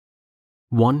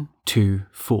1, 2,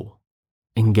 4.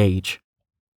 Engage.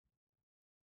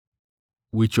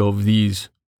 Which of these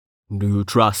do you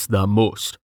trust the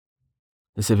most?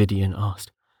 The Civilian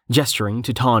asked, gesturing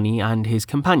to Tani and his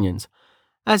companions,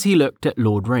 as he looked at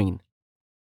Lord Rain.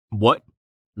 What?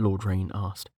 Lord Rain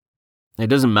asked. It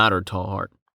doesn't matter,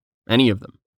 Tallheart. Any of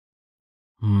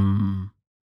them.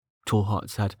 Tallheart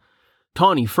said.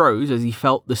 Tani froze as he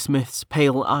felt the smith's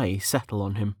pale eye settle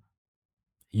on him.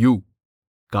 You,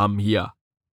 come here.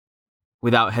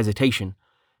 Without hesitation,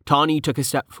 Tani took a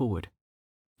step forward.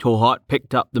 Tallheart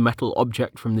picked up the metal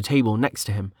object from the table next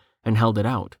to him and held it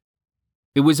out.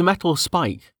 It was a metal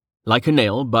spike, like a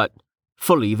nail, but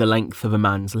fully the length of a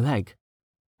man's leg.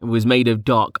 It was made of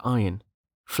dark iron,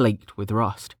 flaked with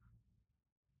rust.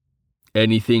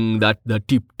 Anything that the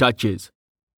tip touches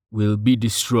will be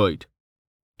destroyed,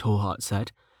 Tallheart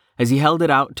said, as he held it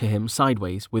out to him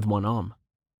sideways with one arm.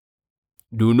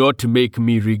 Do not make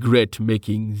me regret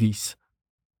making this.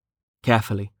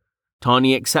 Carefully,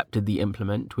 Tani accepted the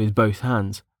implement with both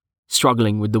hands,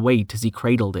 struggling with the weight as he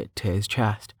cradled it to his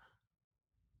chest.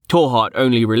 Tallheart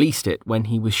only released it when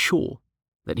he was sure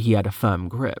that he had a firm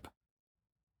grip.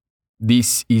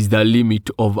 This is the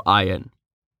limit of iron,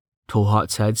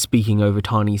 Tallheart said, speaking over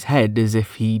Tani's head as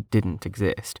if he didn't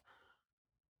exist.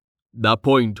 The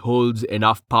point holds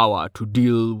enough power to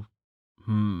deal,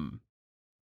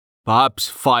 perhaps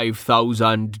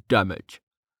 5,000 damage.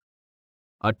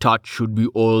 A touch should be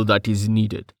all that is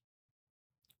needed.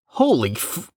 Holy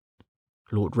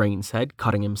Lord Rain said,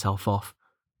 cutting himself off.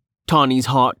 Tani's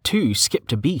heart too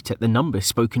skipped a beat at the number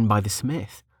spoken by the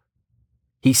smith.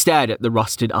 He stared at the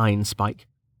rusted iron spike,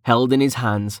 held in his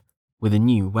hands with a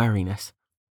new wariness.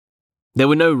 There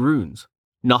were no runes,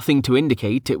 nothing to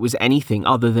indicate it was anything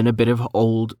other than a bit of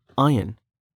old iron.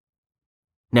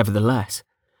 Nevertheless,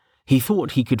 he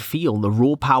thought he could feel the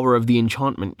raw power of the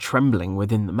enchantment trembling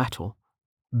within the metal,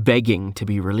 begging to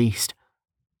be released.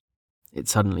 It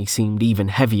suddenly seemed even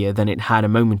heavier than it had a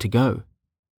moment ago.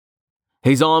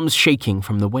 His arms shaking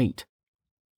from the weight.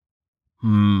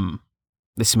 The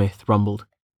smith rumbled.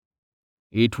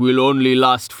 It will only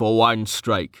last for one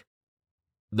strike.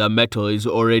 The metal is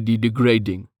already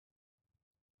degrading.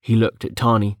 He looked at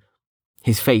Tani,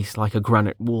 his face like a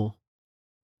granite wall.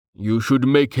 You should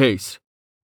make haste.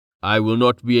 I will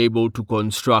not be able to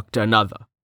construct another.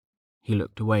 He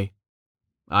looked away.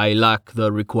 I lack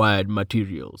the required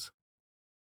materials.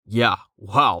 Yeah,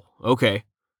 wow, okay,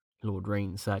 Lord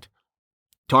Rain said.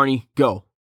 Tani, go.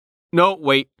 No,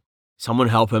 wait. Someone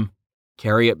help him.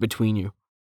 Carry it between you.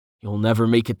 You'll never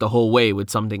make it the whole way with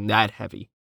something that heavy.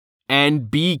 And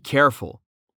be careful.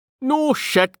 No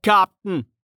shit, Captain,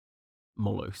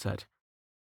 Molo said.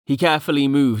 He carefully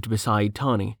moved beside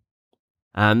Tani,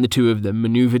 and the two of them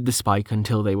maneuvered the spike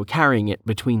until they were carrying it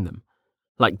between them,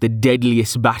 like the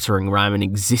deadliest battering ram in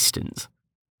existence.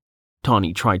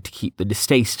 Tani tried to keep the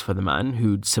distaste for the man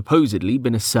who'd supposedly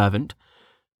been a servant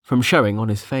from showing on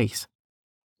his face.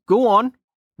 Go on,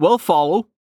 we'll follow,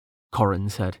 Corrin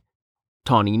said.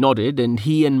 Tani nodded, and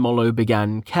he and Molo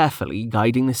began carefully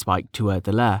guiding the spike toward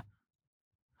the lair.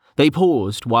 They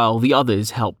paused while the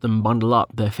others helped them bundle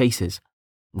up their faces,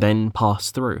 then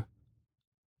passed through.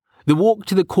 The walk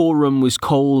to the core room was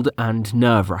cold and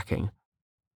nerve-wracking.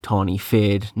 Tani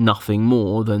feared nothing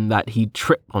more than that he'd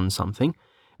trip on something,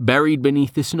 buried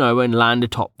beneath the snow, and land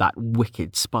atop that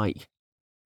wicked spike.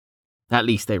 At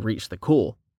least they reached the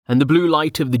core, and the blue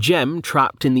light of the gem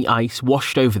trapped in the ice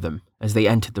washed over them as they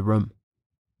entered the room.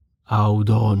 Hold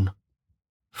on,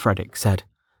 Frederick said,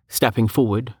 stepping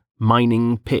forward,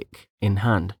 mining pick in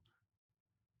hand.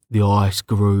 The ice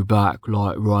grew back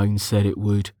like Rain said it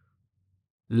would.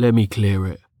 Let me clear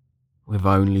it. We've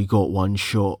only got one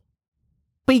shot.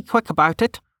 Be quick about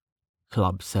it,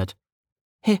 Club said.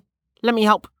 Here, let me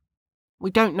help. We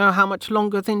don't know how much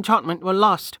longer the enchantment will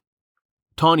last.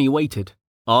 Tani waited,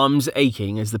 arms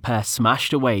aching as the pair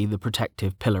smashed away the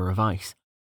protective pillar of ice.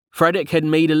 Frederick had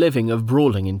made a living of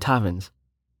brawling in taverns,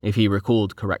 if he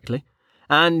recalled correctly,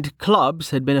 and Clubs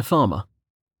had been a farmer.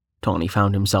 Tani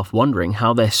found himself wondering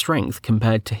how their strength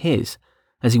compared to his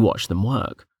as he watched them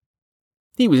work.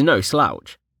 He was no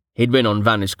slouch. He'd been on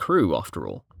Vanna's crew, after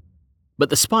all. But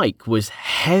the spike was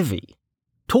heavy.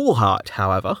 Tallheart,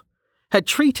 however, had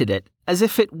treated it as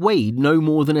if it weighed no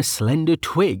more than a slender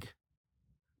twig.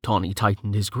 Tani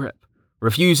tightened his grip,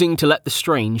 refusing to let the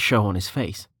strain show on his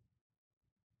face.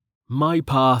 My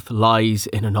path lies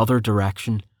in another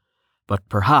direction, but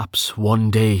perhaps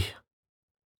one day.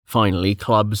 Finally,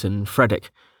 Clubs and Frederick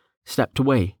stepped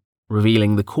away,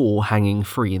 revealing the core hanging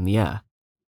free in the air.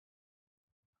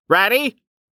 Ready?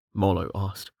 Molo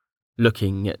asked,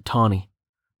 looking at Tani.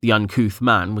 The uncouth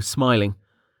man was smiling,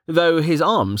 though his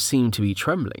arms seemed to be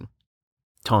trembling.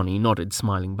 Tawny nodded,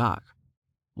 smiling back.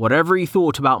 Whatever he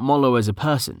thought about Mollo as a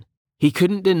person, he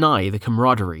couldn't deny the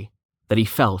camaraderie that he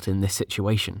felt in this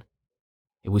situation.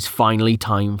 It was finally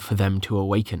time for them to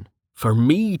awaken. For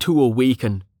me to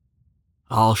awaken.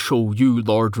 I'll show you,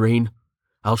 Lord Rain.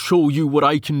 I'll show you what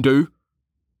I can do.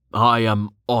 I am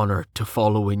honoured to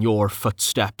follow in your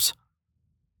footsteps.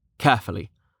 Carefully,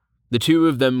 the two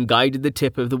of them guided the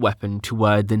tip of the weapon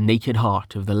toward the naked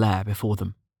heart of the lair before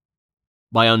them.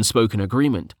 By unspoken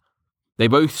agreement, they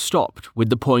both stopped with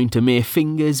the point a mere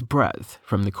finger's breadth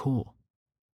from the core.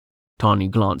 Tawny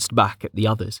glanced back at the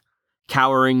others,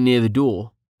 cowering near the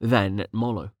door, then at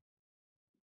Mollo.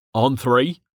 On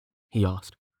three? He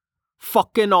asked.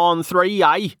 Fucking on three,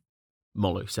 aye?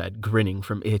 Mollo said, grinning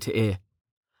from ear to ear.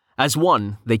 As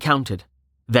one, they counted,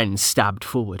 then stabbed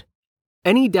forward.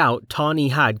 Any doubt Tawny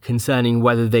had concerning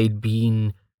whether they'd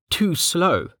been too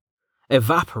slow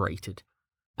evaporated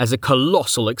as a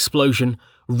colossal explosion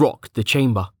rocked the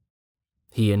chamber.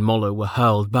 He and Mollo were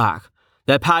hurled back,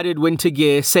 their padded winter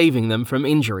gear saving them from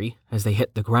injury as they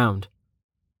hit the ground.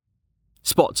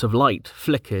 Spots of light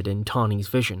flickered in Tawny's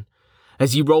vision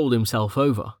as he rolled himself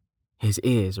over, his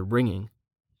ears ringing.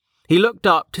 He looked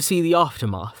up to see the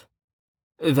aftermath,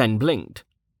 then blinked.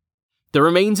 The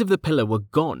remains of the pillar were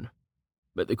gone,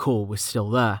 but the core was still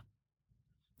there.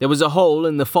 There was a hole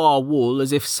in the far wall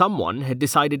as if someone had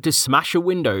decided to smash a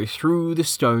window through the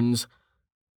stones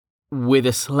with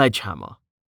a sledgehammer.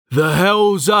 The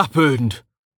hell's happened?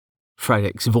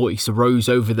 Frederick's voice rose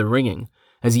over the ringing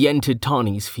as he entered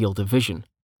Tawny's field of vision.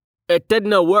 It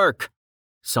didn't work,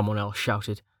 someone else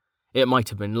shouted. It might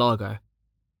have been Largo.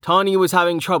 Tawny was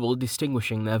having trouble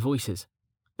distinguishing their voices.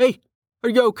 Hey, are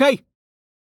you okay?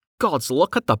 Gods,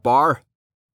 look at the bar,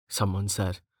 someone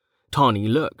said. Tawny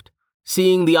looked,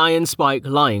 seeing the iron spike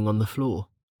lying on the floor,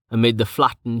 amid the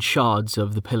flattened shards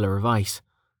of the pillar of ice.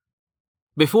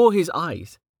 Before his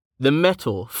eyes, the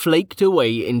metal flaked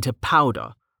away into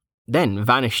powder, then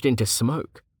vanished into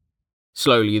smoke.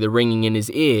 Slowly the ringing in his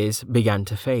ears began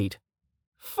to fade.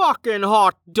 Fucking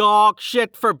hot dog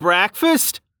shit for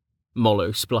breakfast,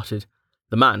 Mollo spluttered.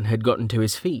 The man had gotten to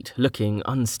his feet, looking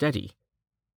unsteady.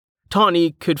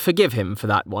 Tawny could forgive him for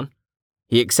that one.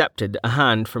 He accepted a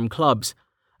hand from Clubs,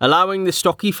 allowing the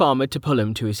stocky farmer to pull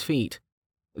him to his feet,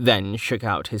 then shook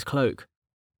out his cloak.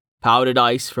 Powdered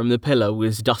ice from the pillar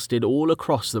was dusted all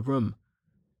across the room,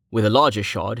 with a larger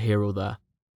shard here or there.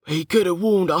 He could have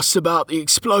warned us about the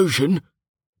explosion,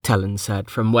 Talon said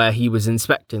from where he was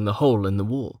inspecting the hole in the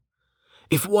wall.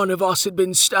 If one of us had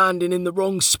been standing in the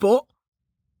wrong spot.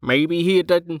 Maybe he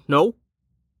didn't know,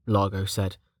 Largo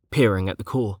said, peering at the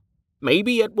core.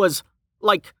 Maybe it was,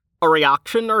 like, a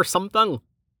reaction or something.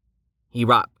 He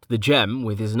rapped the gem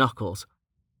with his knuckles.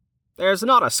 There's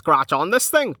not a scratch on this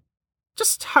thing.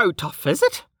 Just how tough is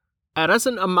it? It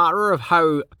isn't a matter of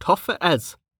how tough it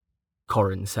is,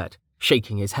 Corrin said,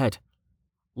 shaking his head.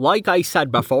 Like I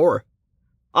said before,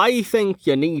 I think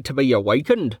you need to be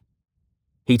awakened.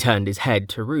 He turned his head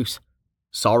to Roos.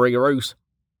 Sorry, Roos.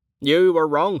 You were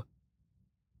wrong.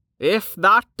 If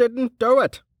that didn't do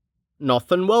it,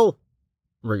 nothing will.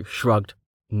 Roos shrugged.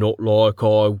 Not like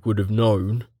I would have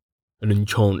known. An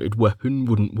enchanted weapon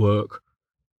wouldn't work.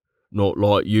 Not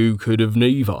like you could have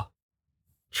neither.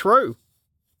 True,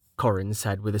 Corrin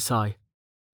said with a sigh.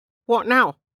 What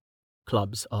now?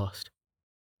 Clubs asked.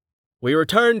 We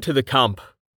return to the camp,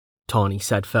 Tawny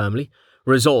said firmly,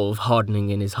 resolve hardening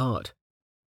in his heart.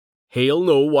 He'll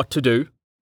know what to do.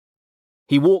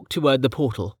 He walked toward the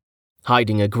portal,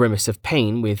 hiding a grimace of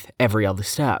pain with every other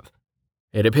step.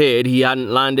 It appeared he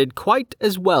hadn't landed quite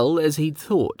as well as he'd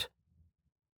thought.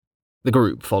 The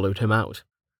group followed him out,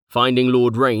 finding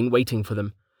Lord Rain waiting for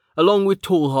them, along with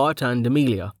Tallheart and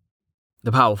Amelia.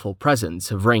 The powerful presence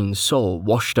of Rain's soul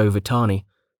washed over Tawny,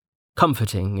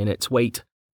 comforting in its weight.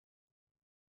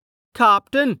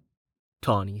 Captain,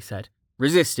 Tawny said,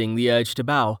 resisting the urge to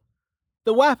bow.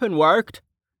 The weapon worked,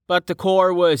 but the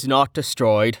core was not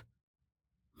destroyed.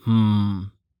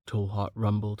 Tallheart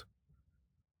rumbled.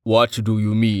 What do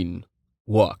you mean,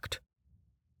 worked?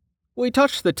 We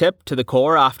touched the tip to the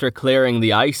core after clearing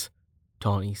the ice,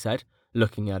 Tawny said,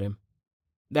 looking at him.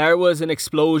 There was an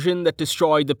explosion that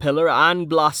destroyed the pillar and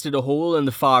blasted a hole in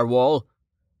the far wall.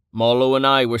 Mollo and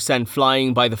I were sent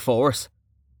flying by the force.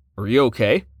 Are you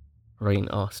okay? Rain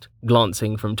asked,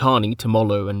 glancing from Tawny to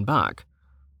Mollo and back.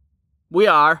 We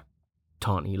are,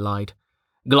 Tawny lied,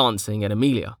 glancing at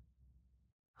Amelia.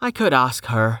 I could ask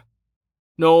her.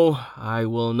 No, I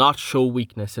will not show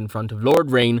weakness in front of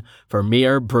Lord Rain for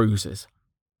mere bruises.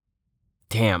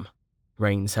 Damn,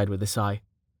 Rain said with a sigh.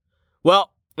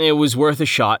 Well, it was worth a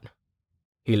shot.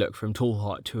 He looked from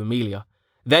Tallheart to Amelia,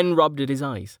 then rubbed at his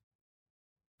eyes.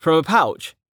 From a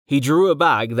pouch, he drew a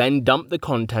bag, then dumped the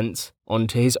contents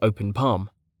onto his open palm.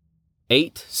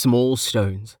 8 small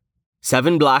stones,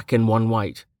 7 black and 1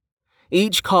 white,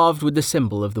 each carved with the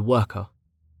symbol of the worker.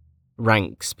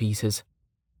 Ranks pieces.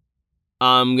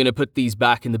 I'm gonna put these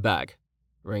back in the bag,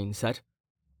 Rain said.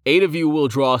 8 of you will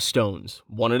draw stones,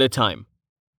 1 at a time.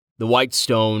 The white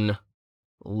stone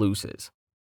loses.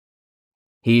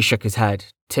 He shook his head,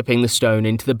 tipping the stone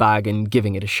into the bag and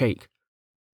giving it a shake.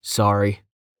 Sorry.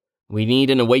 We need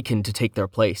an awakened to take their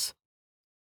place.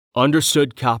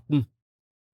 Understood, Captain,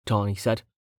 Tawny said.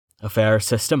 A fair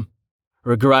system.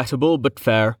 Regrettable, but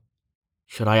fair.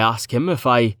 Should I ask him if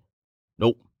I...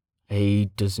 Nope,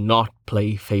 he does not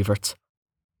play favourites.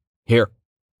 Here,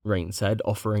 Rain said,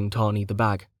 offering Tawny the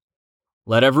bag.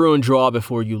 Let everyone draw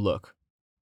before you look.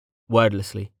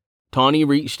 Wordlessly, Tawny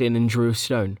reached in and drew a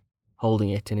stone, holding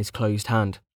it in his closed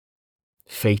hand.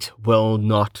 Fate will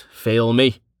not fail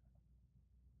me.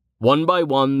 One by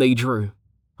one they drew,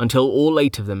 until all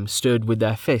 8 of them stood with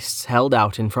their fists held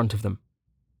out in front of them.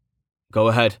 Go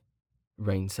ahead,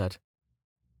 Rain said.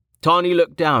 Tawny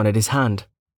looked down at his hand.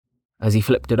 As he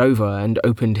flipped it over and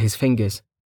opened his fingers,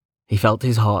 he felt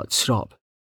his heart stop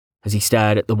as he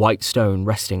stared at the white stone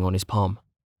resting on his palm.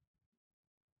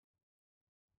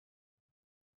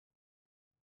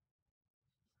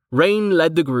 Rain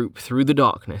led the group through the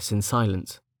darkness in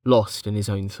silence, lost in his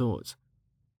own thoughts.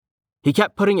 He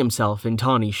kept putting himself in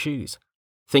Tawny's shoes,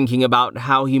 thinking about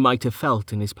how he might have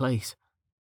felt in his place.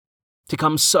 To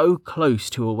come so close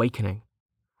to awakening,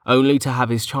 only to have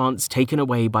his chance taken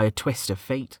away by a twist of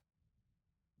fate.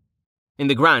 In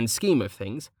the grand scheme of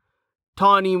things,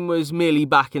 Tawny was merely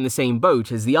back in the same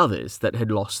boat as the others that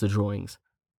had lost the drawings.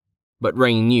 But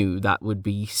Rain knew that would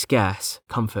be scarce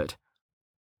comfort.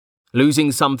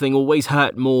 Losing something always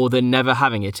hurt more than never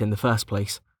having it in the first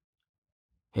place.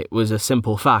 It was a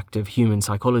simple fact of human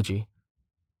psychology.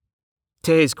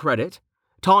 To his credit,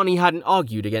 Tawny hadn't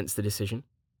argued against the decision,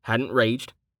 hadn't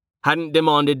raged, hadn't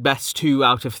demanded best 2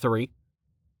 out of 3.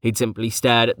 He'd simply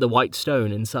stared at the white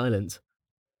stone in silence.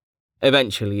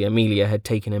 Eventually, Amelia had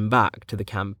taken him back to the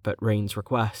camp at Rain's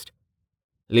request,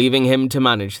 leaving him to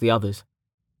manage the others.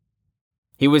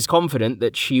 He was confident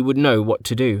that she would know what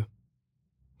to do.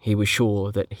 He was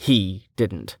sure that he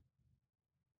didn't.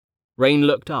 Rain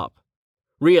looked up,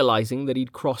 realizing that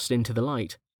he'd crossed into the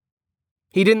light.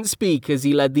 He didn't speak as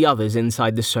he led the others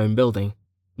inside the stone building,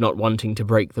 not wanting to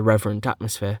break the reverent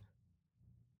atmosphere.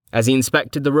 As he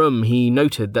inspected the room, he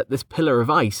noted that this pillar of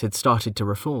ice had started to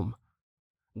reform,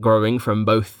 growing from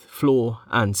both floor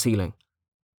and ceiling.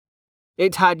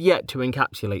 It had yet to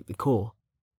encapsulate the core,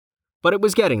 but it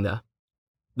was getting there.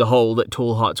 The hole that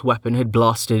Tallheart's weapon had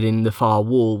blasted in the far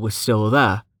wall was still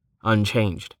there,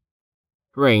 unchanged.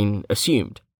 Rain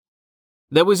assumed.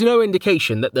 There was no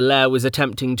indication that the lair was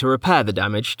attempting to repair the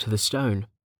damage to the stone.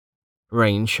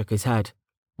 Rain shook his head,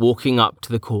 walking up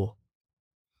to the core.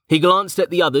 He glanced at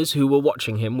the others who were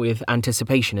watching him with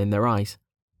anticipation in their eyes.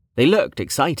 They looked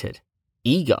excited,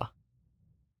 eager.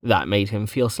 That made him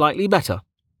feel slightly better.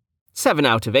 7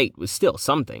 out of 8 was still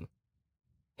something.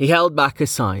 He held back a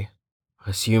sigh.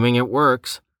 Assuming it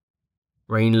works.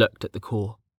 Rain looked at the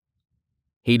core.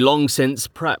 He'd long since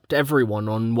prepped everyone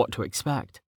on what to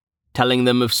expect, telling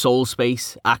them of soul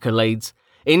space, accolades,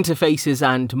 interfaces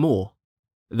and more,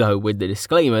 though with the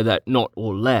disclaimer that not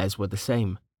all lairs were the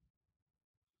same.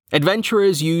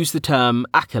 Adventurers use the term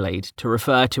accolade to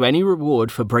refer to any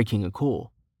reward for breaking a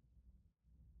core.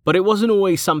 But it wasn't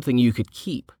always something you could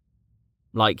keep,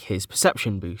 like his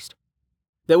perception boost.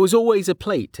 There was always a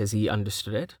plate as he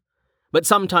understood it, but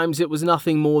sometimes it was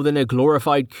nothing more than a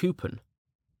glorified coupon.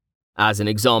 As an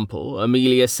example,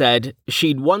 Amelia said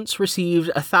she'd once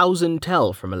received 1,000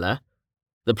 tel from a lair.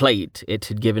 The plate it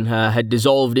had given her had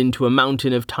dissolved into a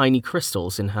mountain of tiny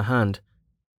crystals in her hand.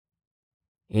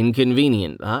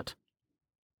 Inconvenient, that.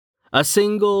 A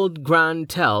single grand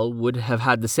tel would have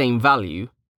had the same value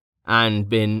and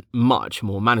been much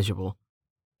more manageable.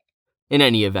 In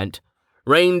any event,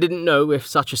 Rain didn't know if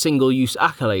such a single-use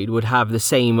accolade would have the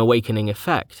same awakening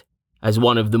effect as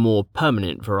one of the more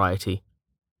permanent variety.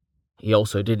 He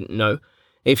also didn't know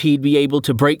if he'd be able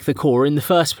to break the core in the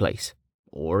first place,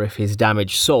 or if his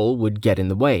damaged soul would get in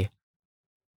the way.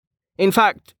 In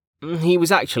fact, he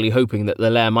was actually hoping that the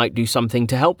lair might do something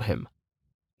to help him.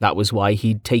 That was why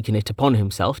he'd taken it upon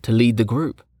himself to lead the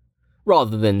group,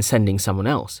 rather than sending someone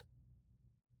else.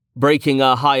 Breaking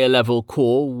a higher-level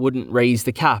core wouldn't raise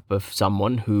the cap of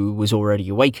someone who was already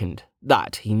awakened,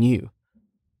 that he knew.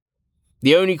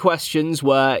 The only questions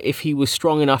were if he was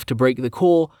strong enough to break the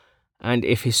core, and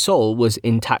if his soul was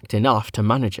intact enough to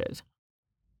manage it.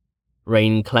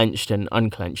 Rain clenched and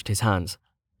unclenched his hands,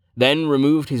 then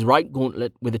removed his right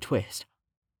gauntlet with a twist.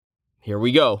 "Here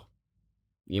we go,"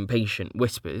 the impatient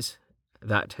whispers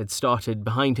that had started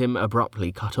behind him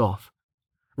abruptly cut off.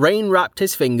 Rain wrapped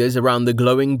his fingers around the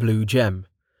glowing blue gem,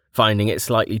 finding it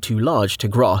slightly too large to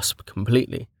grasp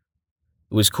completely.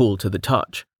 It was cool to the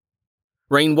touch.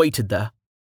 Rain waited there,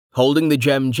 holding the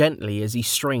gem gently as he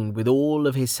strained with all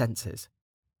of his senses.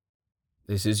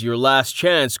 "This is your last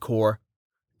chance, Kor.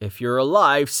 If you're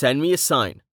alive, send me a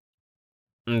sign."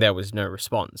 There was no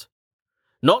response.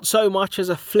 Not so much as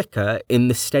a flicker in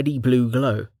the steady blue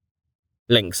glow.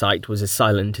 Link's sight was as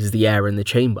silent as the air in the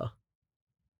chamber.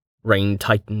 Rain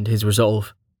tightened his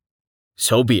resolve.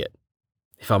 "So be it.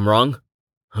 If I'm wrong,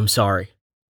 I'm sorry."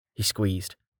 He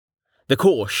squeezed. The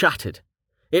core shattered.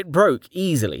 It broke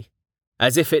easily,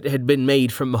 as if it had been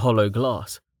made from hollow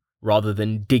glass. Rather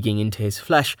than digging into his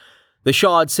flesh, the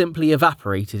shard simply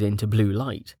evaporated into blue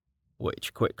light,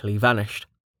 which quickly vanished.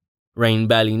 Rain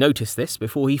barely noticed this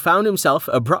before he found himself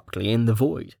abruptly in the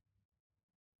void.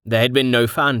 There had been no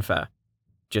fanfare,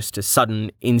 just a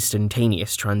sudden,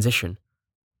 instantaneous transition.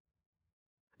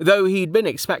 Though he'd been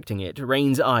expecting it,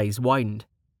 Rain's eyes widened.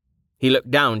 He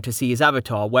looked down to see his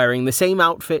avatar wearing the same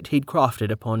outfit he'd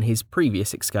crafted upon his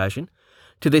previous excursion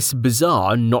to this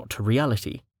bizarre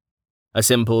not-reality. A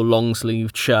simple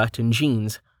long-sleeved shirt and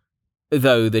jeans,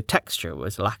 though the texture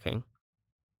was lacking.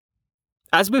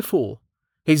 As before,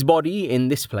 his body in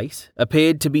this place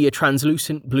appeared to be a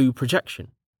translucent blue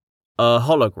projection, a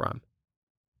hologram.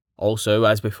 Also,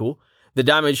 as before, the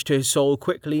damage to his soul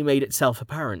quickly made itself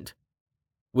apparent.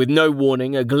 With no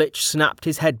warning, a glitch snapped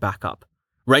his head back up,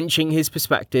 wrenching his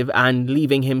perspective and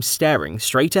leaving him staring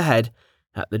straight ahead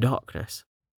at the darkness.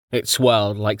 It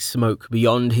swirled like smoke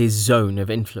beyond his zone of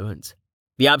influence,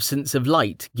 the absence of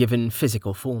light given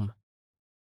physical form.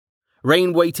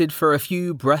 Rain waited for a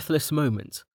few breathless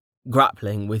moments,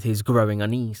 grappling with his growing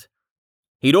unease.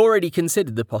 He'd already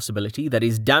considered the possibility that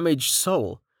his damaged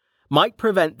soul might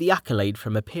prevent the accolade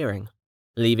from appearing,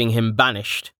 leaving him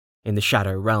banished in the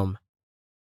Shadow Realm.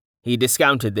 He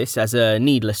discounted this as a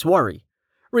needless worry,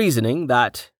 reasoning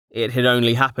that it had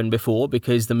only happened before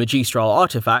because the magistral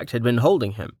artifact had been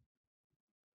holding him.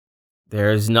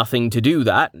 There's nothing to do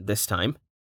that this time,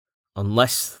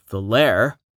 unless the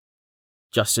lair.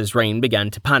 Just as Rain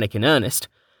began to panic in earnest,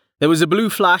 there was a blue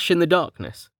flash in the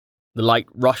darkness. The light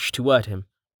rushed toward him,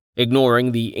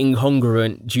 ignoring the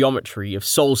incongruent geometry of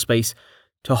soul space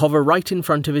to hover right in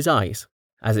front of his eyes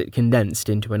as it condensed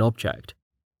into an object.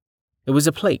 It was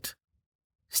a plate,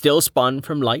 still spun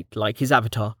from light like his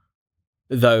avatar,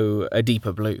 though a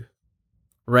deeper blue.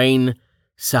 Rain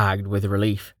sagged with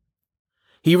relief.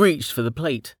 He reached for the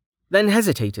plate, then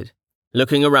hesitated,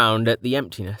 looking around at the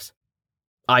emptiness.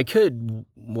 I could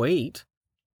wait.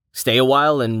 Stay a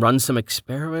while and run some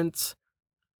experiments.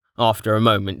 After a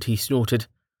moment, he snorted.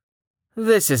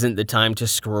 This isn't the time to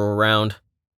screw around.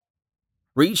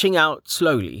 Reaching out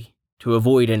slowly to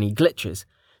avoid any glitches,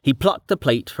 he plucked the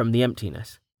plate from the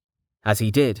emptiness. As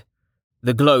he did,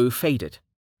 the glow faded,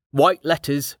 white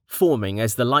letters forming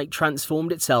as the light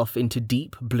transformed itself into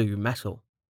deep blue metal.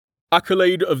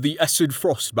 Accolade of the Acid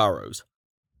Frost Barrows.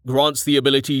 Grants the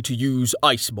ability to use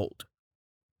Ice Bolt.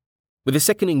 With a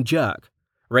sickening jerk,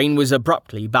 Rain was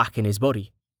abruptly back in his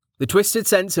body. The twisted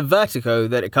sense of vertigo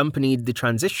that accompanied the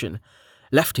transition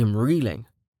left him reeling.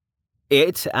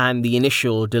 It and the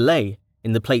initial delay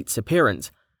in the plate's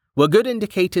appearance were good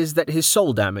indicators that his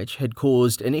soul damage had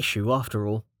caused an issue after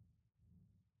all.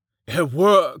 It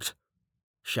worked,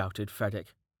 shouted Frederick.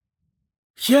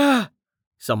 Yeah,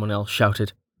 someone else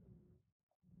shouted.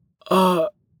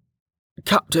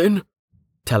 Captain,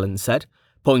 Talon said,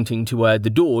 pointing toward the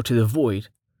door to the void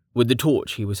with the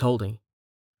torch he was holding.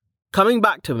 Coming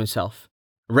back to himself,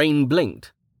 Rain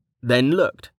blinked, then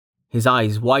looked, his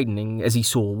eyes widening as he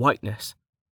saw whiteness.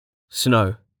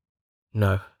 Snow.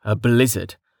 No, a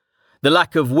blizzard. The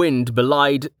lack of wind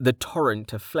belied the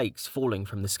torrent of flakes falling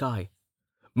from the sky.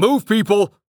 Move,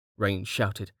 people! Rain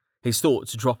shouted, his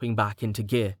thoughts dropping back into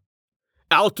gear.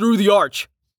 Out through the arch!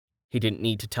 He didn't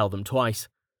need to tell them twice.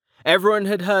 Everyone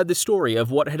had heard the story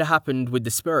of what had happened with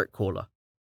the spirit caller.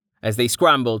 As they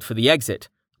scrambled for the exit,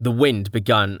 the wind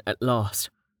began at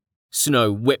last.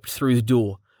 Snow whipped through the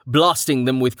door, blasting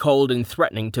them with cold and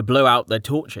threatening to blow out their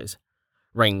torches.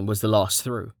 Rain was the last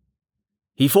through.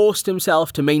 He forced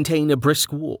himself to maintain a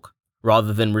brisk walk,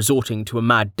 rather than resorting to a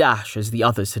mad dash as the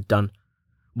others had done,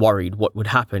 worried what would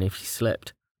happen if he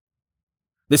slipped.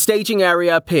 The staging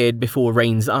area appeared before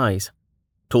Rain's eyes.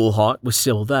 Tallheart was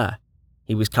still there.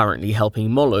 He was currently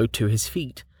helping Mollo to his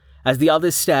feet, as the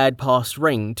others stared past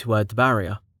Rain toward the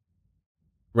barrier.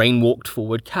 Rain walked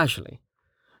forward casually,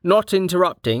 not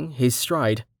interrupting his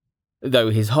stride, though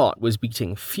his heart was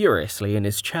beating furiously in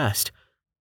his chest.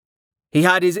 He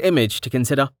had his image to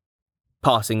consider.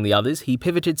 Passing the others, he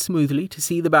pivoted smoothly to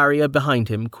see the barrier behind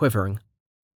him quivering.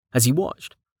 As he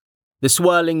watched, the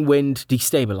swirling wind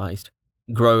destabilized,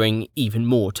 growing even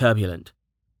more turbulent.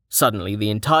 Suddenly, the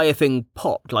entire thing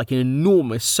popped like an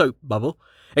enormous soap bubble,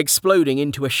 exploding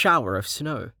into a shower of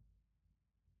snow.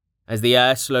 As the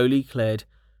air slowly cleared,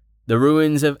 the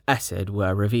ruins of Essed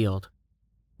were revealed.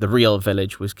 The real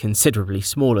village was considerably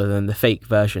smaller than the fake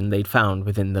version they'd found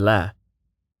within the lair.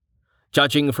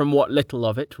 Judging from what little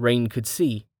of it Rain could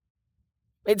see,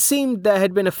 it seemed there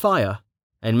had been a fire,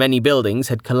 and many buildings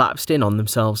had collapsed in on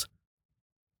themselves.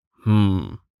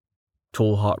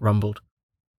 Tallheart rumbled.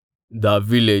 The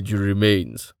village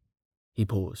remains. He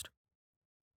paused.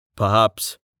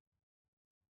 Perhaps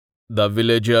the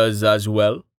villagers as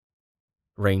well?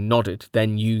 Rain nodded,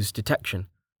 then used detection.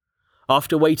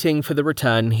 After waiting for the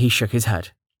return, he shook his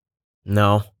head.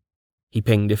 No. He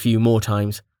pinged a few more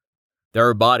times. There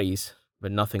are bodies,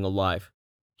 but nothing alive,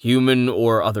 human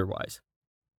or otherwise.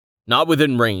 Not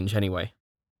within range, anyway.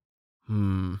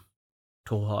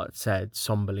 Tallheart said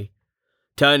somberly,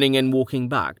 turning and walking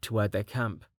back toward their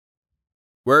camp.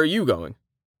 Where are you going?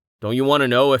 Don't you want to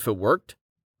know if it worked?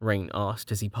 Rain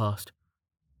asked as he passed.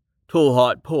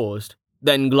 Tallheart paused,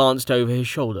 then glanced over his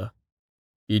shoulder.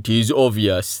 It is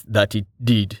obvious that it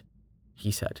did,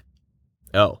 he said.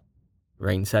 Oh,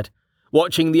 Rain said,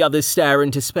 watching the others stare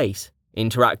into space,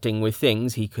 interacting with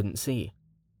things he couldn't see.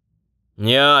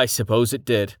 Yeah, I suppose it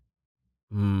did.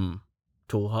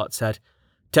 Tallheart said,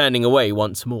 turning away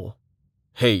once more.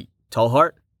 Hey,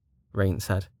 Tallheart? Rain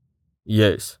said.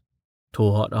 Yes,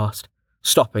 Tallheart asked,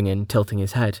 stopping and tilting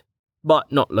his head,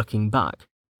 but not looking back.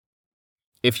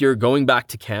 If you're going back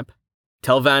to camp,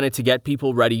 tell Vanna to get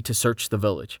people ready to search the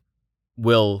village.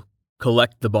 We'll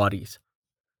collect the bodies,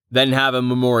 then have a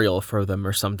memorial for them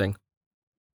or something.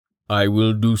 I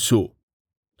will do so,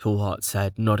 Tallheart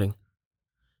said, nodding.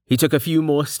 He took a few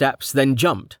more steps, then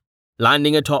jumped,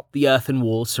 landing atop the earthen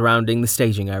wall surrounding the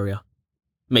staging area,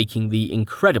 making the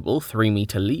incredible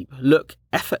 3-meter leap look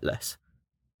effortless.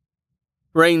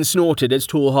 Rain snorted as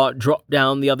Tallheart dropped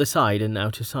down the other side and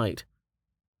out of sight.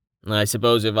 I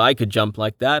suppose if I could jump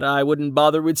like that, I wouldn't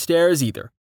bother with stairs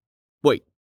either. Wait,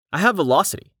 I have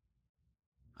velocity.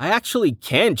 I actually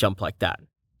can jump like that,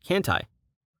 can't I?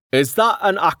 Is that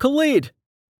an accolade?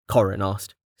 Corrin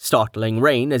asked, startling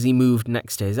Rain as he moved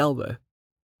next to his elbow.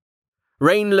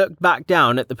 Rain looked back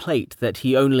down at the plate that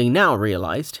he only now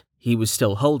realized he was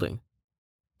still holding.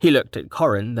 He looked at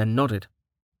Corrin, then nodded.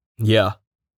 Yeah.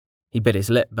 He bit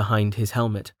his lip behind his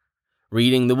helmet,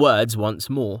 reading the words once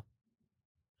more.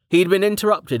 He'd been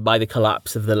interrupted by the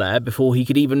collapse of the lair before he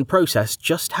could even process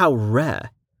just how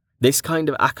rare this kind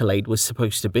of accolade was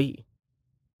supposed to be.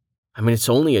 I mean, it's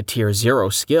only a tier 0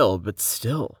 skill, but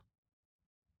still.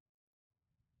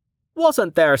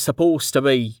 Wasn't there supposed to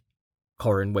be,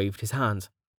 Corrin waved his hands,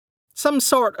 some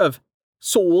sort of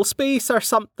soul space or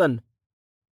something?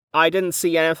 I didn't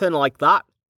see anything like that,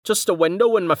 just a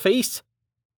window in my face.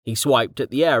 He swiped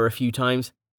at the air a few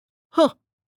times. Huh,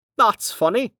 that's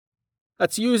funny.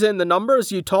 It's using the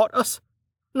numbers you taught us,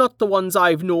 not the ones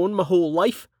I've known my whole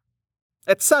life.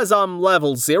 It says I'm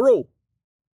level 0.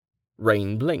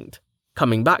 Rain blinked,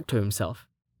 coming back to himself.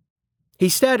 He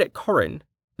stared at Corrin,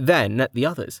 then at the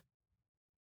others.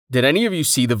 Did any of you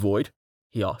see the void?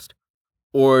 He asked.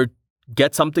 Or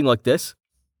get something like this?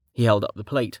 He held up the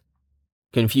plate.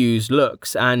 Confused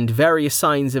looks and various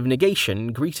signs of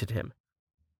negation greeted him.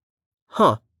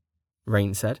 Huh,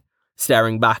 Rain said,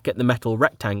 staring back at the metal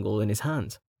rectangle in his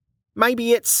hands.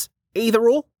 Maybe it's either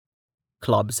or?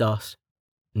 Clubs asked.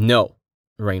 No,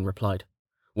 Rain replied.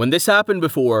 When this happened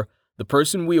before, the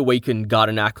person we awakened got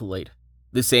an accolade,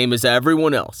 the same as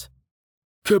everyone else.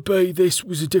 Could be this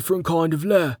was a different kind of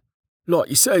lair, like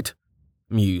you said,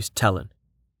 mused Talon.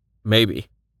 Maybe,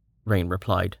 Rain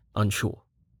replied, unsure.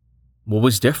 What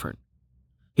was different?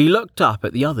 He looked up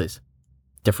at the others.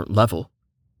 Different level.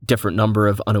 Different number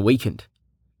of unawakened.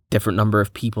 Different number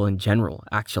of people in general,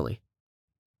 actually.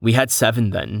 We had 7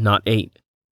 then, not 8.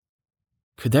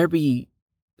 Could there be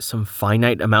some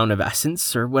finite amount of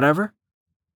essence or whatever?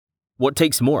 What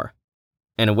takes more?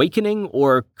 An awakening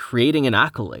or creating an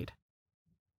accolade?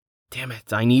 Damn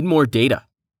it, I need more data.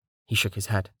 He shook his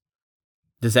head.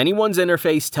 Does anyone's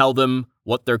interface tell them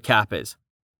what their cap is?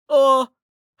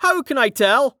 How can I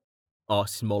tell?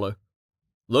 Asked Smollo.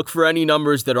 Look for any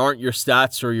numbers that aren't your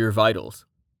stats or your vitals,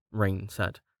 Rain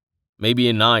said. Maybe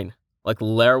a 9, like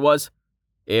Lair was.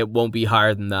 It won't be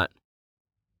higher than that.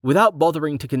 Without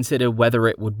bothering to consider whether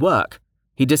it would work,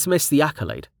 he dismissed the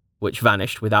accolade, which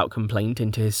vanished without complaint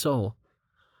into his soul.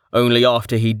 Only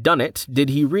after he'd done it did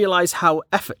he realize how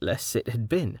effortless it had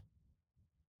been.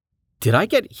 Did I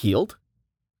get healed?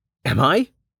 Am I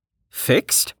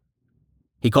fixed?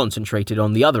 He concentrated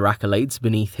on the other accolades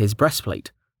beneath his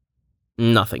breastplate.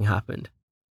 Nothing happened.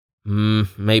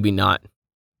 Maybe not.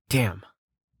 Damn.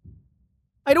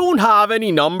 I don't have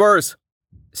any numbers,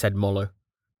 said Mollo.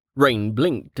 Rain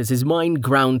blinked as his mind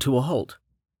ground to a halt.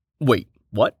 Wait,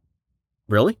 what?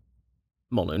 Really?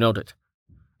 Mollo nodded.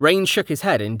 Rain shook his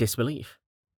head in disbelief.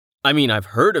 I mean, I've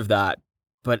heard of that,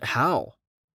 but how?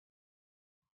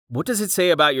 What does it say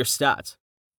about your stats?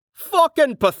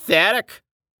 Fucking pathetic,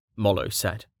 Mollo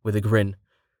said, with a grin,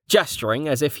 gesturing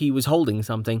as if he was holding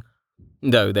something,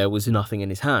 though there was nothing in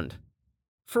his hand.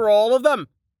 For all of them.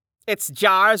 It's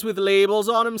jars with labels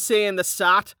on them saying the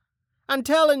stat, and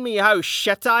telling me how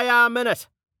shit I am in it.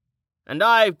 And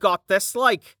I've got this,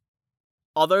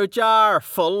 other jar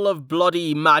full of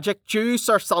bloody magic juice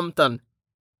or something.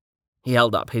 He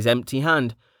held up his empty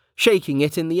hand, shaking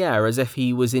it in the air as if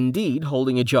he was indeed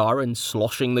holding a jar and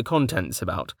sloshing the contents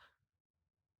about.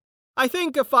 I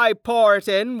think if I pour it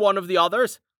in one of the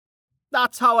others,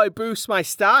 that's how I boost my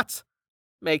stats.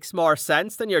 Makes more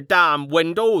sense than your damn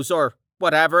windows or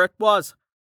whatever it was.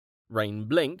 Rain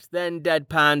blinked, then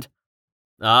deadpanned.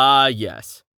 Ah,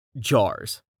 yes.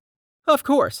 Jars. Of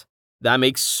course. That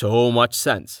makes so much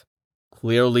sense.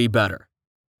 Clearly better.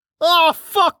 Oh,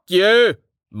 fuck you,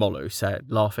 Mollo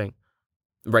said, laughing.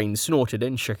 Rain snorted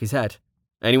and shook his head.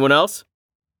 Anyone else?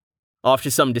 After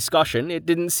some discussion, it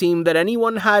didn't seem that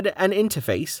anyone had an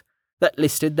interface that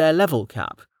listed their level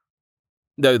cap.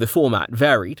 Though the format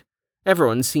varied,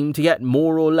 everyone seemed to get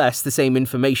more or less the same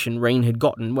information Rain had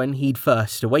gotten when he'd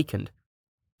first awakened.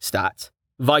 Stats,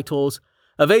 vitals,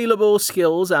 available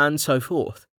skills, and so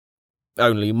forth.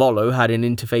 Only Mollo had an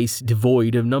interface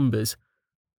devoid of numbers.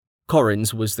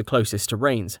 Corrin's was the closest to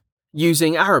Rain's,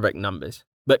 using Arabic numbers,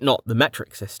 but not the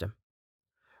metric system.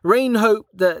 Rain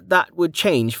hoped that would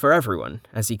change for everyone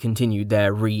as he continued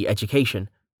their re-education.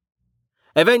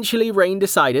 Eventually, Rain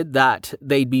decided that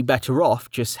they'd be better off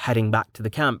just heading back to the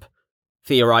camp.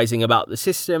 Theorizing about the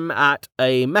system at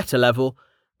a meta level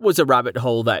was a rabbit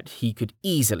hole that he could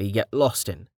easily get lost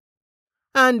in.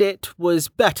 And it was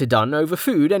better done over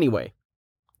food anyway.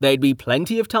 There'd be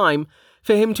plenty of time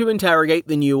for him to interrogate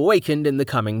the new awakened in the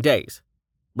coming days.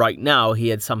 Right now, he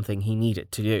had something he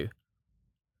needed to do.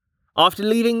 After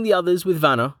leaving the others with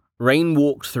Vanna, Rain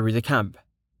walked through the camp.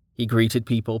 He greeted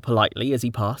people politely as he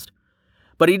passed,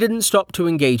 but he didn't stop to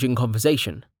engage in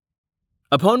conversation.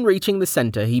 Upon reaching the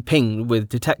center, he pinged with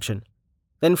detection,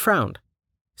 then frowned,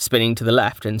 spinning to the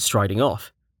left and striding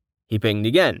off. He pinged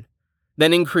again,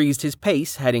 then increased his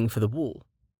pace, heading for the wall.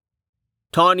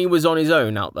 Tani was on his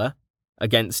own out there,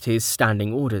 against his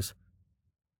standing orders.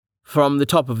 From the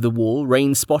top of the wall,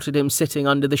 Rain spotted him sitting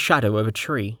under the shadow of a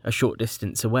tree a short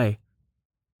distance away.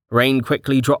 Rain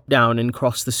quickly dropped down and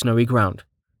crossed the snowy ground,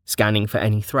 scanning for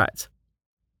any threats.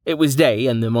 It was day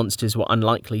and the monsters were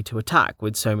unlikely to attack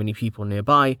with so many people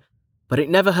nearby, but it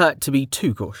never hurt to be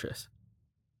too cautious.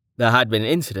 There had been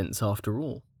incidents after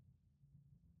all.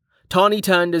 Tani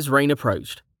turned as Rain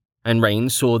approached, and Rain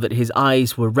saw that his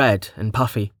eyes were red and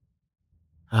puffy.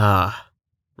 Ah,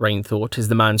 Rain thought as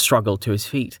the man struggled to his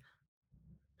feet.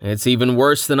 It's even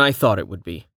worse than I thought it would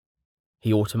be.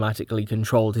 He automatically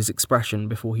controlled his expression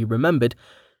before he remembered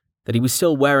that he was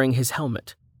still wearing his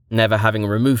helmet, never having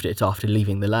removed it after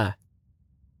leaving the lair.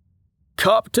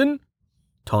 Captain?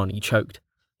 Tani choked.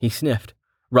 He sniffed,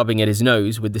 rubbing at his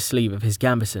nose with the sleeve of his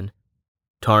gambeson.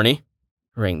 Tarny,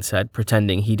 Rain said,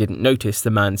 pretending he didn't notice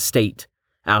the man's state,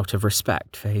 out of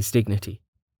respect for his dignity.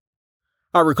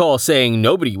 I recall saying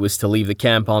nobody was to leave the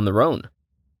camp on their own.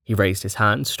 He raised his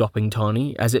hand, stopping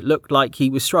Tani, as it looked like he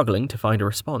was struggling to find a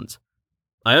response.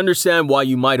 I understand why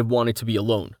you might have wanted to be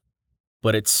alone,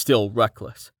 but it's still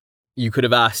reckless. You could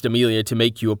have asked Amelia to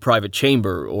make you a private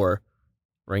chamber, or...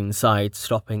 Rain sighed,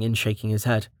 stopping and shaking his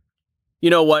head. You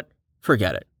know what?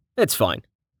 Forget it. It's fine.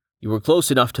 You were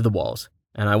close enough to the walls,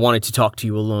 and I wanted to talk to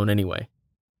you alone anyway.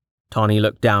 Tani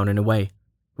looked down and away.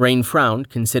 Rain frowned,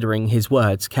 considering his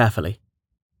words carefully.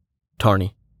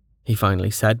 Tarny, he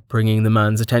finally said, bringing the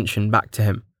man's attention back to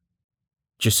him.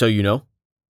 Just so you know,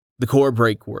 the core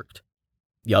break worked.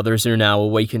 The others are now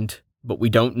awakened, but we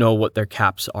don't know what their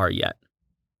caps are yet.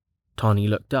 Tani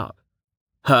looked up,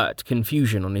 hurt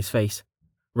confusion on his face.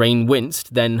 Rain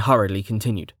winced, then hurriedly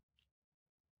continued.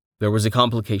 There was a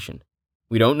complication.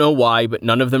 We don't know why, but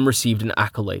none of them received an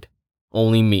accolade.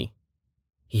 Only me.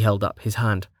 He held up his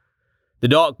hand. the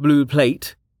dark blue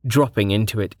plate dropping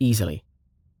into it easily.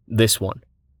 This one.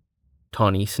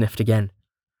 Tawny sniffed again.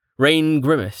 Rain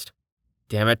grimaced.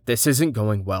 Damn it, this isn't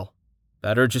going well.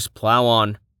 Better just plow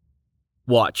on.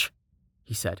 Watch,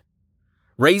 he said,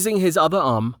 raising his other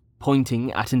arm,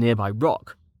 pointing at a nearby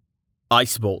rock.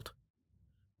 Ice bolt.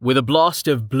 With a blast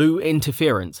of blue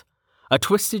interference, a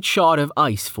twisted shard of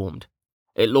ice formed.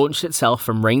 It launched itself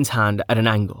from Rain's hand at an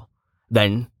angle,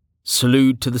 then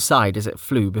slewed to the side as it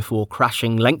flew before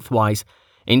crashing lengthwise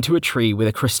into a tree with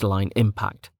a crystalline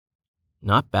impact.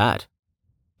 Not bad.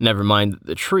 Never mind that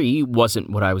the tree wasn't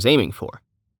what I was aiming for.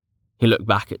 He looked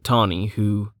back at Tawny,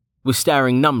 who was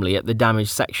staring numbly at the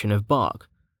damaged section of bark,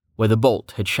 where the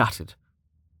bolt had shattered.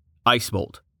 Ice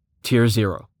bolt, tier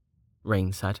 0,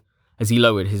 Rain said, as he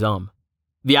lowered his arm.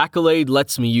 The accolade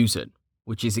lets me use it,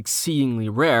 which is exceedingly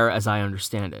rare as I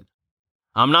understand it.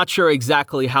 I'm not sure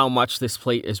exactly how much this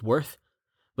plate is worth,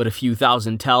 but a few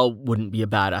thousand tel wouldn't be a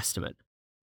bad estimate.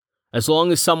 As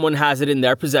long as someone has it in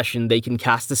their possession, they can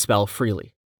cast the spell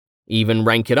freely. Even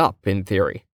rank it up, in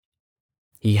theory.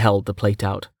 He held the plate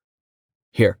out.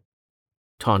 Here.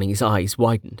 Tawny's eyes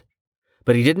widened,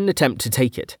 but he didn't attempt to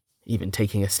take it, even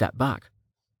taking a step back.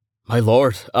 My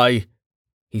lord,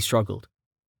 he struggled,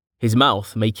 his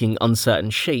mouth making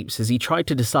uncertain shapes as he tried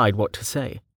to decide what to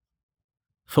say.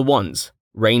 For once,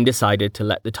 Rain decided to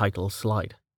let the title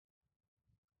slide.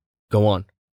 Go on.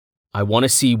 I want to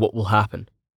see what will happen.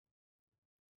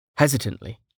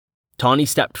 Hesitantly, Tawny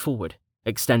stepped forward,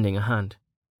 extending a hand.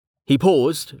 He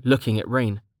paused, looking at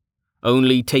Rain,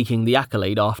 only taking the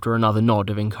accolade after another nod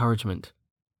of encouragement.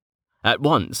 At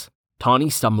once, Tawny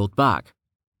stumbled back.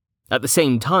 At the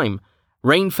same time,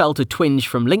 Rain felt a twinge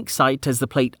from Link's sight as the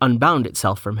plate unbound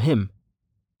itself from him,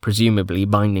 presumably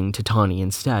binding to Tawny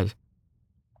instead.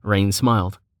 Rain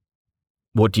smiled.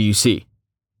 What do you see?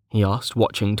 He asked,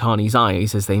 watching Tawny's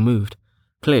eyes as they moved,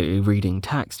 clearly reading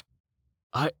text.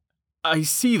 I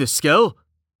see the skill,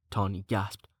 Tawny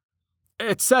gasped.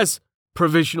 It says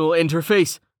provisional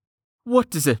interface.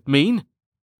 What does it mean?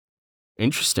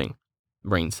 Interesting,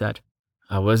 Rain said.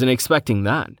 I wasn't expecting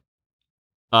that.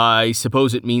 I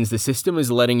suppose it means the system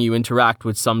is letting you interact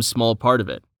with some small part of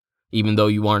it, even though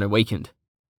you aren't awakened.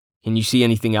 Can you see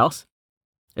anything else?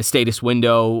 A status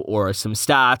window, or some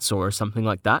stats, or something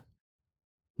like that?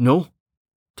 No,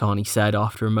 Tawny said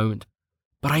after a moment.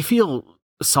 But I feel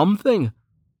something.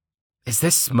 Is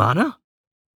this mana?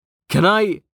 Can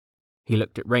I? He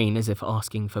looked at Rain as if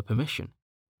asking for permission.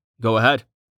 Go ahead,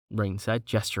 Rain said,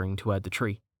 gesturing toward the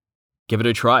tree. Give it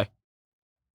a try.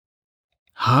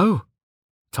 How?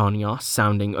 Tawny asked,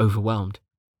 sounding overwhelmed.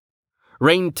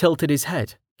 Rain tilted his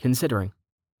head, considering.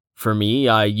 For me,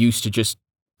 I used to just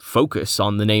focus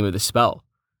on the name of the spell,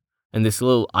 and this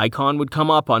little icon would come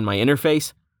up on my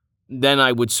interface. Then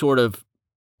I would sort of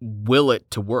will it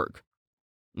to work.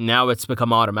 Now it's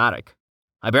become automatic.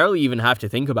 I barely even have to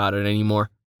think about it anymore.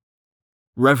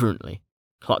 Reverently,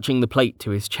 clutching the plate to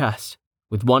his chest,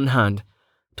 with one hand,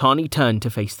 Tawny turned to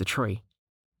face the tree.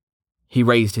 He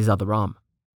raised his other arm,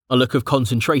 a look of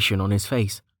concentration on his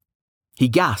face. He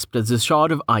gasped as the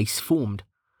shard of ice formed.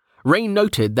 Rain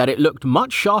noted that it looked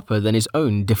much sharper than his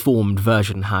own deformed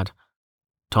version had.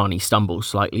 Tawny stumbled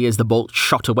slightly as the bolt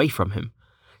shot away from him,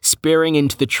 spearing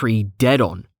into the tree dead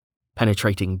on,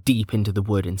 penetrating deep into the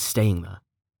wood and staying there.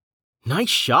 Nice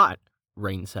shot,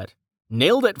 Rain said.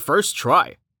 Nailed it first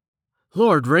try.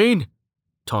 Lord Rain,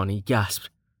 Tawny gasped,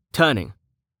 turning,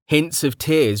 hints of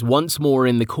tears once more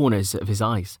in the corners of his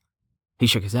eyes. He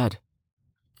shook his head.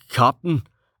 Captain,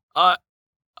 I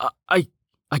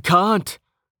can't.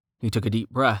 He took a deep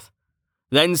breath,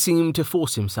 then seemed to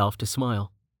force himself to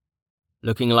smile.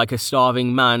 Looking like a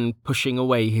starving man pushing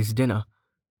away his dinner,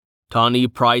 Tawny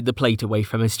pried the plate away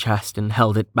from his chest and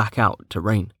held it back out to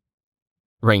Rain.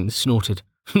 Rain snorted.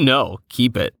 No,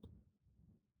 keep it.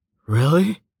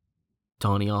 Really?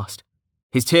 Tawny asked,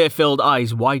 his tear-filled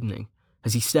eyes widening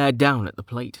as he stared down at the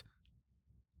plate.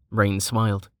 Rain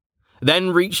smiled,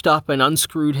 then reached up and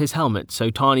unscrewed his helmet so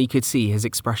Tawny could see his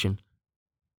expression.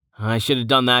 I should have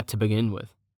done that to begin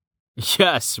with.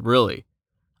 Yes, really.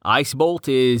 Ice Bolt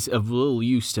is of little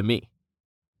use to me.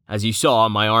 As you saw,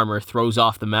 my armor throws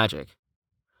off the magic.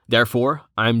 Therefore,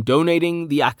 I'm donating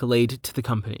the accolade to the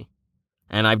company,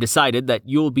 and I've decided that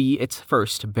you'll be its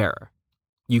first bearer.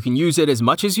 You can use it as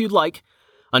much as you'd like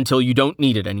until you don't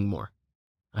need it anymore.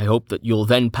 I hope that you'll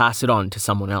then pass it on to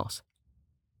someone else.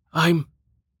 I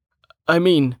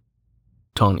mean,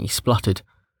 Tawny spluttered,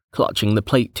 clutching the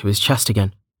plate to his chest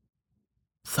again.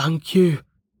 Thank you.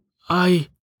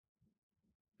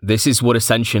 This is what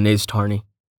Ascension is, Tawny,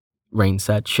 Rain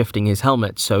said, shifting his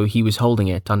helmet so he was holding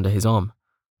it under his arm.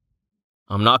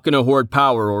 I'm not going to hoard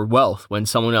power or wealth when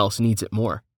someone else needs it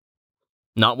more.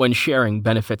 Not when sharing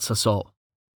benefits us all.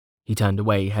 He turned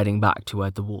away, heading back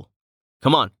toward the wall.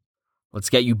 Come on, let's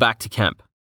get you back to camp.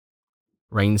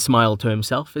 Rain smiled to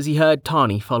himself as he heard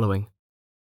Tani following.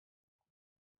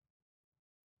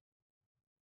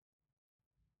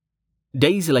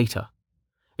 Days later,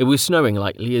 it was snowing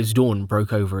lightly as dawn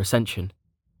broke over Ascension.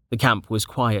 The camp was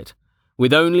quiet,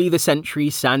 with only the sentry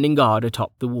standing guard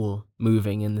atop the wall,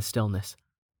 moving in the stillness.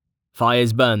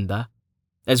 Fires burned there,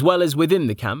 as well as within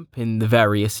the camp in the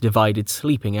various divided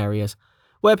sleeping areas,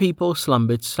 where people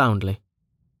slumbered soundly.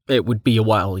 It would be a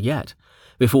while yet,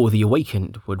 before the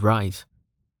awakened would rise.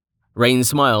 Rain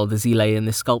smiled as he lay in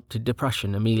the sculpted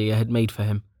depression Amelia had made for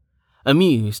him,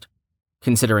 amused,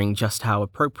 considering just how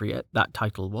appropriate that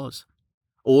title was.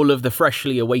 All of the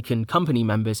freshly awakened company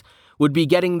members would be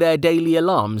getting their daily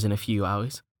alarms in a few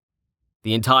hours.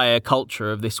 The entire culture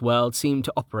of this world seemed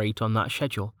to operate on that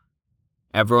schedule.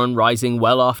 Everyone rising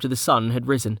well after the sun had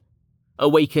risen,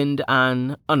 awakened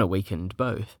and unawakened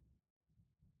both.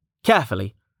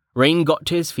 Carefully, Rain got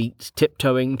to his feet,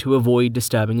 tiptoeing to avoid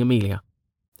disturbing Amelia,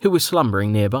 who was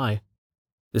slumbering nearby.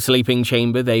 The sleeping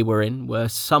chamber they were in were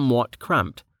somewhat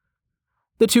cramped,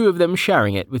 the two of them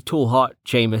sharing it with Tallheart,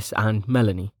 Jameis, and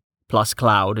Melanie, plus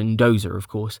Cloud and Dozer, of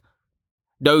course.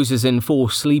 Dozer's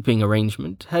enforced sleeping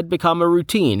arrangement had become a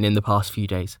routine in the past few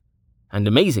days, and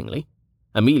amazingly,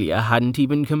 Amelia hadn't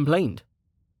even complained.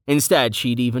 Instead,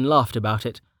 she'd even laughed about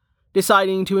it,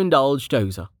 deciding to indulge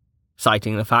Dozer,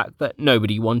 citing the fact that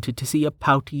nobody wanted to see a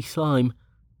pouty slime.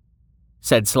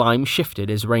 Said slime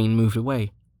shifted as Rain moved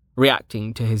away,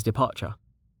 reacting to his departure.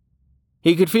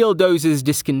 He could feel Dozer's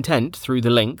discontent through the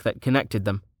link that connected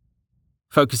them.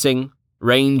 Focusing,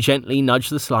 Rain gently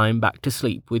nudged the slime back to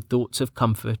sleep with thoughts of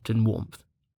comfort and warmth.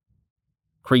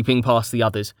 Creeping past the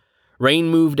others, Rain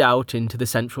moved out into the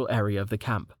central area of the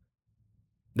camp.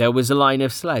 There was a line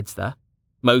of sleds there,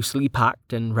 mostly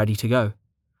packed and ready to go,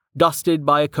 dusted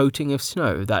by a coating of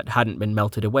snow that hadn't been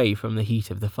melted away from the heat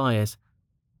of the fires.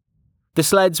 The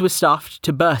sleds were stuffed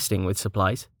to bursting with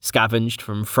supplies, scavenged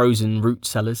from frozen root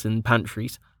cellars and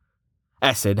pantries.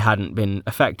 Essed hadn't been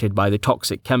affected by the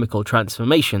toxic chemical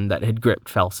transformation that had gripped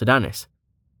Felsedanis.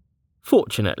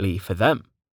 Fortunately for them.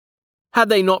 Had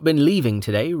they not been leaving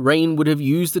today, Rain would have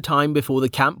used the time before the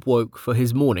camp woke for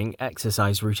his morning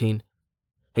exercise routine.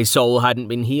 His soul hadn't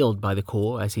been healed by the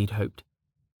core as he'd hoped.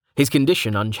 His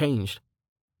condition unchanged.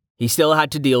 He still had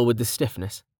to deal with the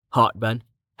stiffness, heartburn,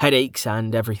 headaches,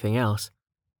 and everything else.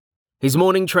 His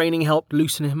morning training helped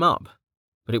loosen him up,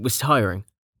 but it was tiring,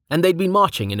 and they'd been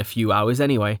marching in a few hours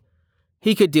anyway.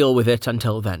 He could deal with it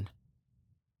until then.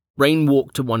 Rain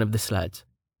walked to one of the sleds,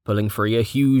 pulling free a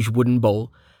huge wooden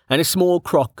bowl and a small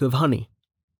crock of honey.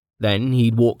 Then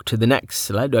he'd walk to the next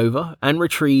sled over and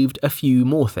retrieved a few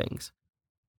more things.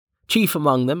 Chief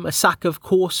among them, a sack of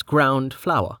coarse ground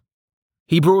flour.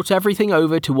 He brought everything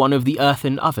over to one of the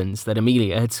earthen ovens that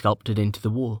Amelia had sculpted into the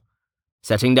wall,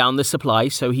 setting down the supply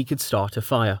so he could start a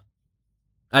fire.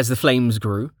 As the flames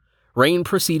grew, Rain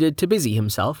proceeded to busy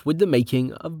himself with the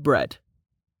making of bread.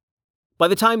 By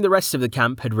the time the rest of the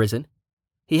camp had risen,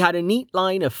 he had a neat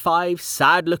line of 5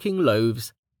 sad-looking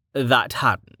loaves that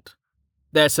hadn't.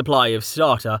 Their supply of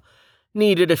starter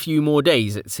needed a few more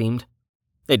days, it seemed.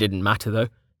 It didn't matter, though.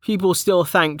 People still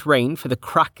thanked Rain for the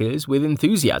crackers with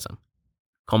enthusiasm,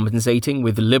 compensating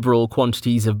with liberal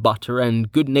quantities of butter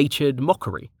and good-natured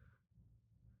mockery.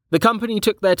 The company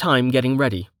took their time getting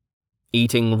ready,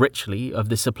 eating richly of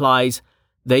the supplies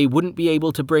they wouldn't be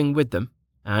able to bring with them,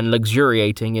 and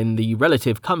luxuriating in the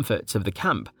relative comforts of the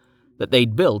camp that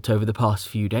they'd built over the past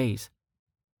few days.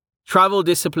 Travel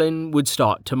discipline would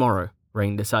start tomorrow,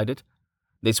 Rain decided.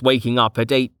 This waking up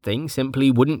at 8 thing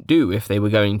simply wouldn't do if they were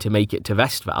going to make it to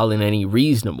Vestval in any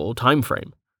reasonable time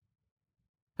frame.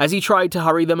 As he tried to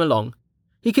hurry them along,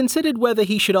 he considered whether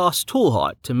he should ask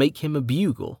Tallheart to make him a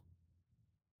bugle.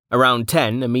 Around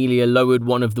 10, Amelia lowered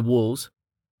one of the walls,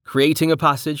 creating a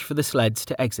passage for the sleds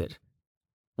to exit,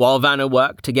 while Vanna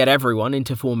worked to get everyone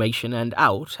into formation and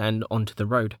out and onto the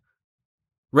road.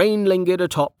 Rain lingered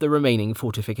atop the remaining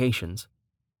fortifications.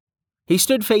 He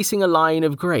stood facing a line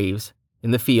of graves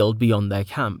in the field beyond their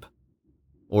camp,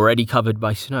 already covered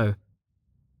by snow.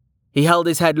 He held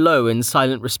his head low in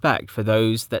silent respect for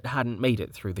those that hadn't made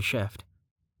it through the shift.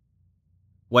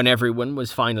 When everyone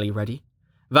was finally ready,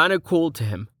 Vanna called to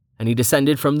him, and he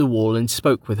descended from the wall and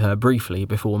spoke with her briefly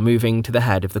before moving to the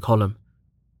head of the column.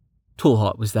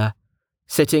 Tallheart was there,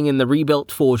 sitting in the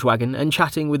rebuilt forge wagon and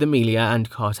chatting with Amelia and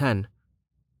Carten.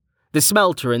 The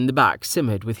smelter in the back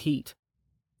simmered with heat.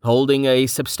 Holding a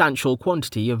substantial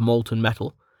quantity of molten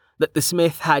metal, that the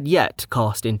smith had yet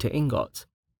cast into ingots.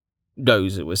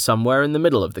 Dozer was somewhere in the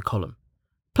middle of the column,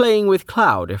 playing with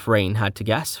Cloud if Rain had to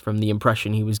guess from the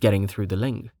impression he was getting through the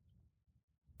link.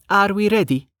 Are we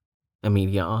ready?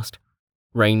 Amelia asked.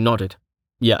 Rain nodded.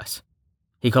 Yes.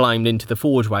 He climbed into the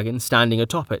forge wagon standing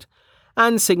atop it,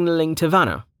 and signalling to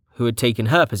Vanna, who had taken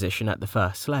her position at the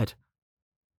first sled.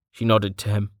 She nodded to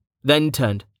him, then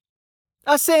turned.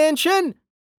 "Ascension!"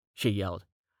 she yelled.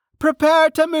 "Prepare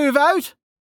to move out!"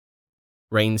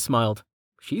 Rain smiled.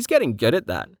 She's getting good at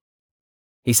that.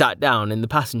 He sat down in the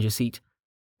passenger seat,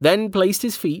 then placed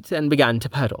his feet and began to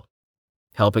pedal,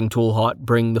 helping Tallheart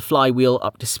bring the flywheel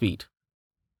up to speed.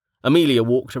 Amelia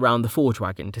walked around the forge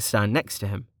wagon to stand next to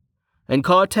him, and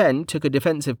Car 10 took a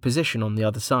defensive position on the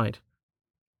other side.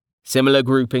 Similar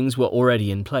groupings were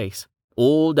already in place,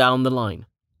 all down the line,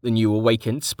 the new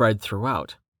awakened spread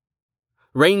throughout.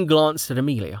 Rain glanced at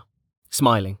Amelia,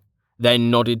 smiling,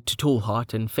 then nodded to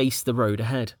Tallheart and faced the road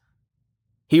ahead.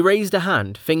 He raised a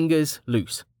hand, fingers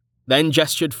loose, then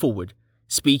gestured forward,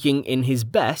 speaking in his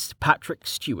best Patrick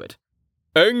Stewart.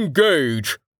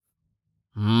 "Engage!"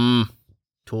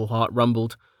 Tallheart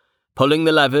rumbled, pulling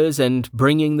the levers and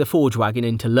bringing the forge wagon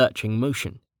into lurching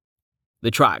motion.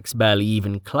 The tracks barely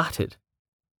even clattered.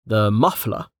 The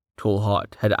muffler,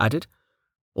 Tallheart had added,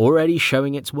 already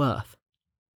showing its worth.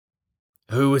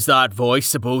 "Who was that voice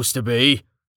supposed to be?"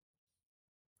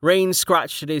 Rain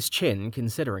scratched at his chin,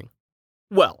 considering.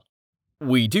 "Well,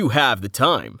 we do have the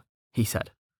time," he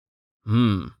said.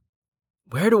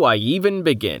 Where do I even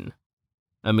begin?"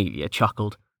 Amelia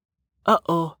chuckled.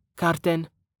 Uh-oh, Car 10.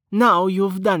 Now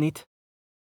you've done it.